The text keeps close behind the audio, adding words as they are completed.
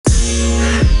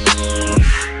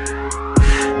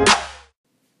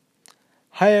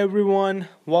Hi everyone,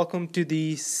 welcome to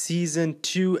the season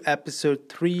 2 episode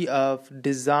 3 of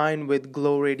Design with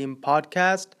Glow Radium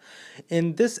podcast.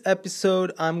 In this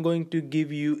episode, I'm going to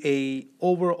give you a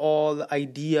overall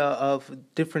idea of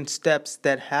different steps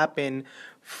that happen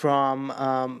from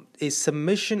a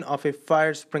submission of a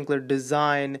fire sprinkler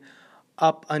design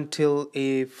up until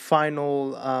a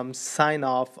final sign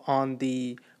off on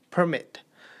the permit.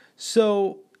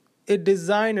 So, a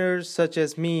designer such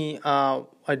as me,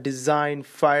 I design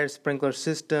fire sprinkler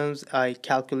systems, I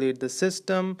calculate the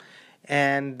system,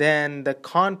 and then the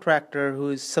contractor who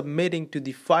is submitting to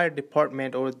the fire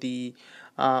department or the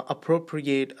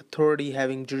appropriate authority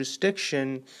having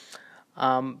jurisdiction,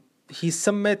 he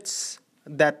submits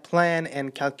that plan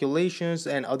and calculations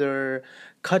and other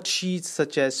cut sheets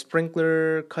such as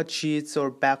sprinkler cut sheets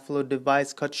or backflow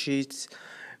device cut sheets,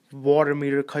 water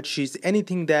meter cut sheets,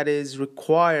 anything that is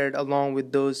required along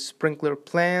with those sprinkler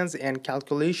plans and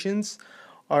calculations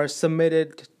are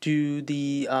submitted to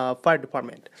the fire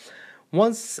department.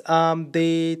 Once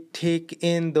they take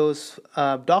in those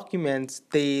documents,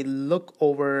 they look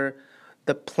over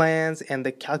the plans and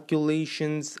the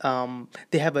calculations.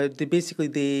 They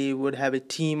would have a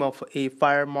team of a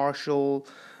fire marshal,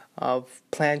 of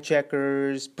plan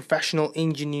checkers, professional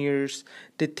engineers.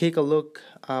 They take a look,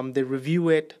 they review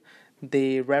it,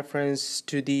 they reference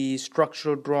to the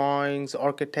structural drawings,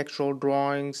 architectural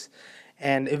drawings,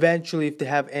 and eventually if they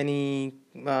have any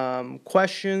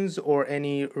questions or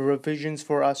any revisions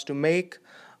for us to make,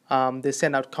 they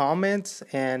send out comments,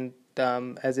 and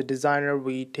as a designer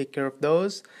we take care of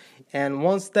those. And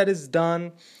once that is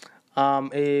done,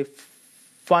 a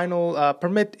final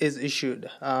permit is issued.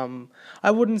 I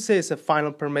wouldn't say it's a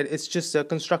final permit, it's just a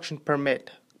construction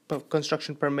permit.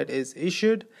 Construction permit is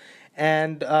issued,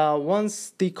 and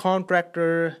once the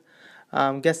contractor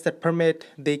gets that permit,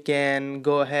 they can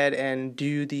go ahead and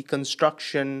do the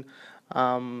construction.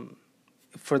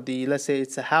 For the, let's say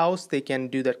it's a house, they can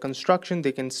do that construction.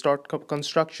 They can start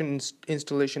construction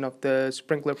installation of the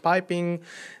sprinkler piping.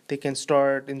 They can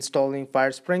start installing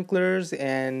fire sprinklers,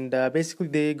 and basically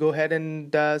they go ahead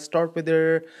and start with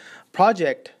their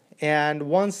project. And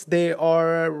once they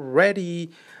are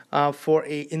ready for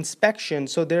a inspection,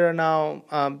 so there are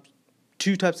now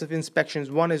two types of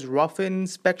inspections. One is rough-in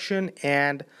inspection,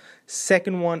 and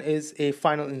second one is a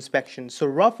final inspection. So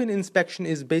rough-in inspection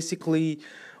is basically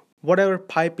whatever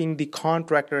piping the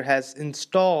contractor has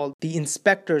installed, the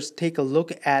inspectors take a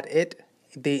look at it,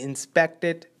 they inspect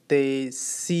it, they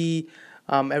see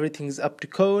everything's up to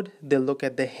code, they look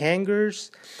at the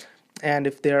hangers, and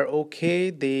if they're okay,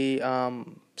 they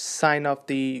sign off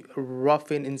the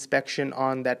rough-in inspection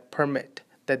on that permit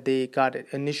that they got it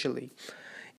initially.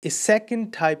 A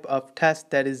second type of test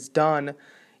that is done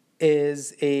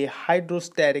is a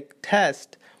hydrostatic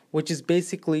test, which is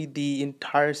basically the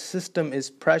entire system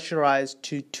is pressurized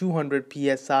to 200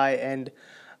 psi, and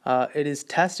it is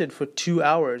tested for 2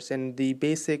 hours. And the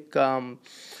basic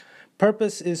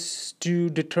purpose is to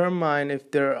determine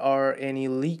if there are any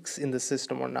leaks in the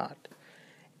system or not.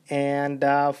 And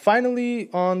finally,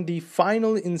 on the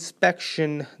final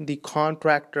inspection, the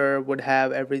contractor would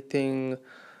have everything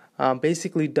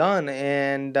basically done,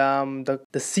 and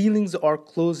the ceilings are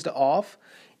closed off,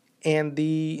 and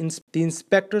the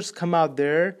inspectors come out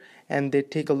there and they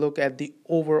take a look at the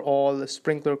overall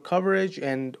sprinkler coverage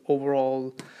and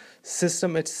overall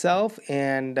system itself,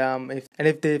 and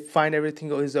if they find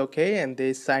everything is okay, and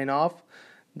they sign off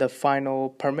the final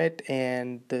permit,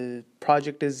 and the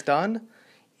project is done,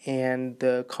 and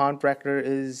the contractor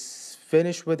is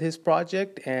finished with his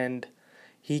project, and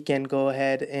he can go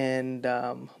ahead and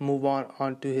move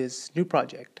on to his new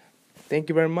project. Thank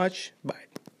you very much. Bye.